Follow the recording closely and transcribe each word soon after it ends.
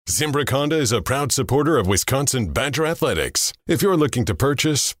Zimbrick Honda is a proud supporter of Wisconsin Badger Athletics. If you're looking to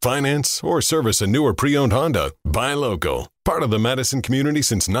purchase, finance, or service a new or pre-owned Honda, buy local. Part of the Madison community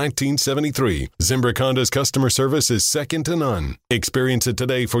since 1973, Zimbrick Honda's customer service is second to none. Experience it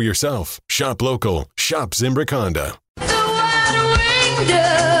today for yourself. Shop local. Shop Zimbrick Honda. The wide-winged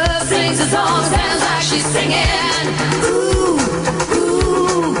dove sings a song, sounds like she's singing. Ooh,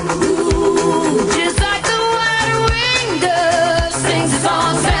 ooh, ooh. Just like the wide-winged dove sings a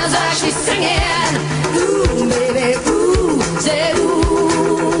song, sounds like she's singing. Ooh, baby, ooh, say ooh.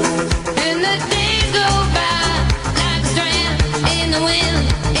 And the days go by like a strand in the wind,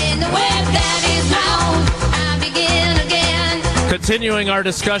 in the web that is known. I begin again. Continuing our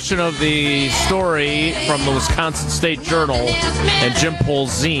discussion of the story from the Wisconsin State Journal and Jim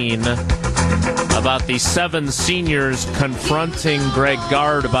Polzin about the 7 seniors confronting Greg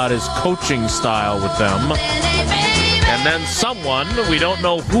Gard about his coaching style with them. And then someone, we don't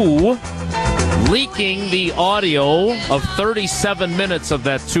know who, leaking the audio of 37 minutes of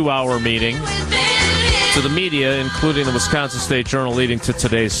that 2-hour meeting to the media, including the Wisconsin State Journal, leading to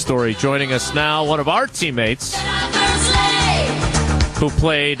today's story. Joining us now, one of our teammates who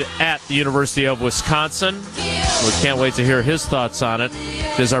played at the University of Wisconsin. We can't wait to hear his thoughts on it.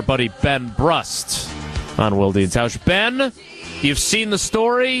 Is our buddy Ben Brust on Wilde Tausch. Ben, you've seen the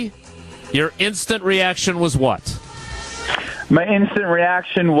story. Your instant reaction was what? My instant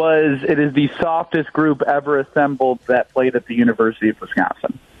reaction was, it is the softest group ever assembled that played at the University of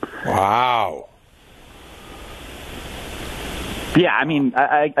Wisconsin. Wow. Yeah, I mean,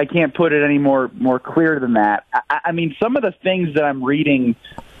 I can't put it any more clear than that. I mean, some of the things that I'm reading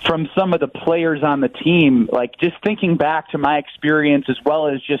from some of the players on the team, like just thinking back to my experience as well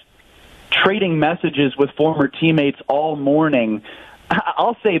as just trading messages with former teammates all morning,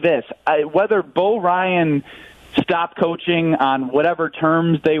 I'll say this. Whether Bo Ryan stopped coaching on whatever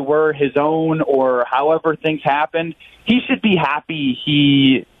terms they were, his own, or however things happened, he should be happy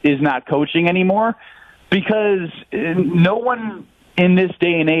he is not coaching anymore, because no one in this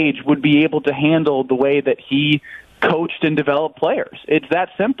day and age would be able to handle the way that he coached and developed players. It's that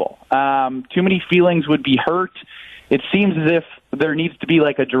simple. Too many feelings would be hurt. It seems as if there needs to be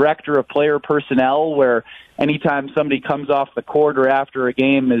like a director of player personnel where anytime somebody comes off the court or after a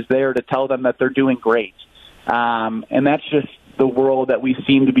game is there to tell them that they're doing great. And that's just the world that we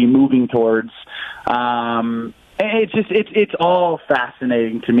seem to be moving towards. It's all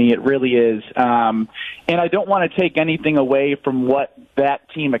fascinating to me. It really is. And I don't want to take anything away from what that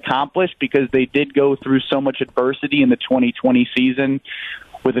team accomplished, because they did go through so much adversity in the 2020 season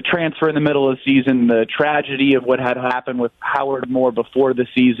with a transfer in the middle of the season, the tragedy of what had happened with Howard Moore before the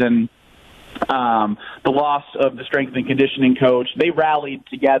season, the loss of the strength and conditioning coach. They rallied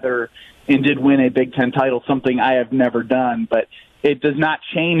together and did win a Big Ten title, something I have never done. But it does not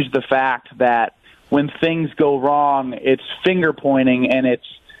change the fact that when things go wrong, it's finger pointing, and it's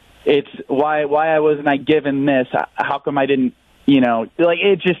why wasn't I given this? How come I didn't? Like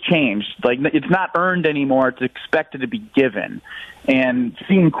it just changed. Like it's not earned anymore. It's expected to be given. And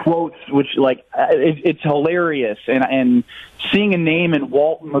seeing quotes, which it's hilarious, and seeing a name in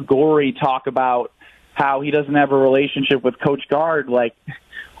Walt McGorry talk about how he doesn't have a relationship with Coach Gard. Like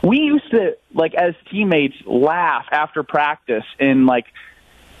we used to, like as teammates, laugh after practice, and like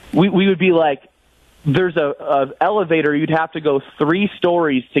we would be like, there's a elevator, you'd have to go 3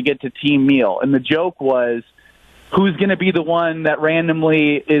 stories to get to team meal. And the joke was, who's going to be the one that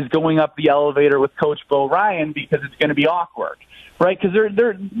randomly is going up the elevator with Coach Bo Ryan, because it's going to be awkward, right? Because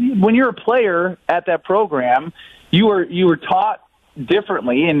when you're a player at that program, you were taught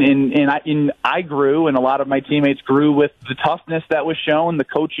differently, and I grew, and a lot of my teammates grew with the toughness that was shown, the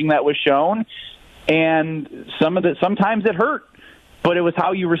coaching that was shown, and sometimes it hurt. But it was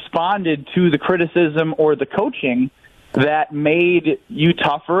how you responded to the criticism or the coaching that made you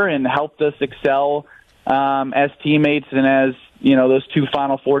tougher and helped us excel as teammates and as, those 2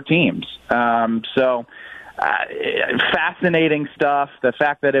 Final Four teams. Fascinating stuff. The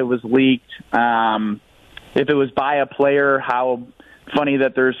fact that it was leaked. If it was by a player, how funny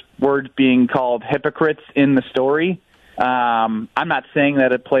that there's words being called hypocrites in the story. I'm not saying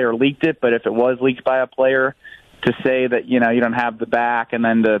that a player leaked it, but if it was leaked by a player, to say that, you don't have the back and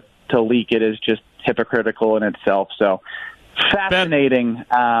then to leak it is just hypocritical in itself. So fascinating,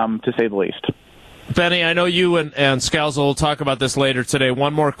 to say the least. Benny, I know you and Scalzo will talk about this later today.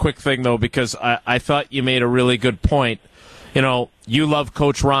 One more quick thing, though, because I thought you made a really good point. You love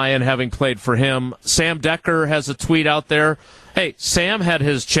Coach Ryan, having played for him. Sam Decker has a tweet out there. Hey, Sam had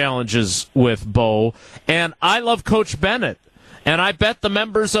his challenges with Bo, and I love Coach Bennett. And I bet the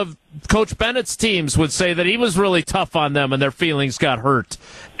members of Coach Bennett's teams would say that he was really tough on them and their feelings got hurt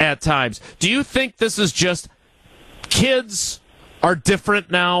at times. Do you think this is just kids are different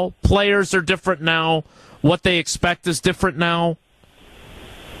now, players are different now, what they expect is different now?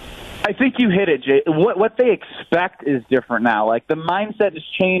 I think you hit it, Jay. What they expect is different now. Like, the mindset has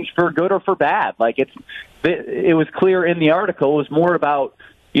changed for good or for bad. Like, it was clear in the article. It was more about,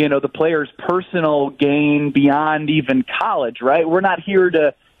 the player's personal gain beyond even college, right? We're not here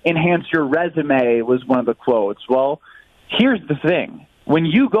to enhance your resume, was one of the quotes. Well, here's the thing. When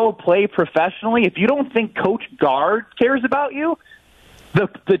you go play professionally, if you don't think Coach Gard cares about you,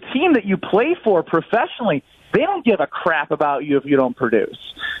 the team that you play for professionally, they don't give a crap about you if you don't produce.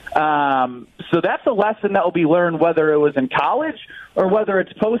 So that's a lesson that will be learned whether it was in college or whether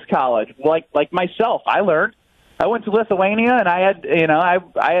it's post-college. Like myself, I went to Lithuania, and I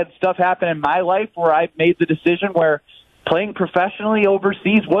had stuff happen in my life where I made the decision where playing professionally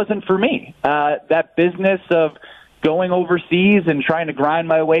overseas wasn't for me. That business of going overseas and trying to grind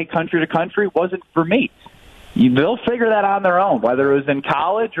my way country to country wasn't for me. They'll figure that on their own, whether it was in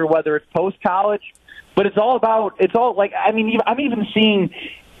college or whether it's post-college. But I'm even seeing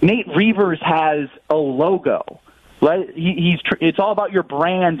Nate Reavers has a logo. Right? It's all about your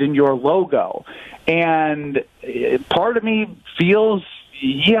brand and your logo. And part of me feels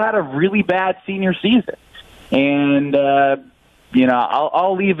he had a really bad senior season. And,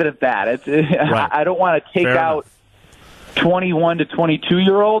 I'll leave it at that. Right. I don't want to take Fair out enough. 21 to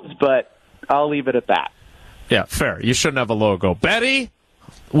 22-year-olds, but I'll leave it at that. Yeah, fair. You shouldn't have a logo. Betty,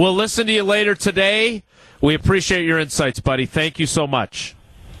 we'll listen to you later today. We appreciate your insights, buddy. Thank you so much.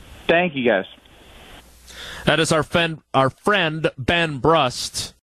 Thank you, guys. That is our friend Ben Brust.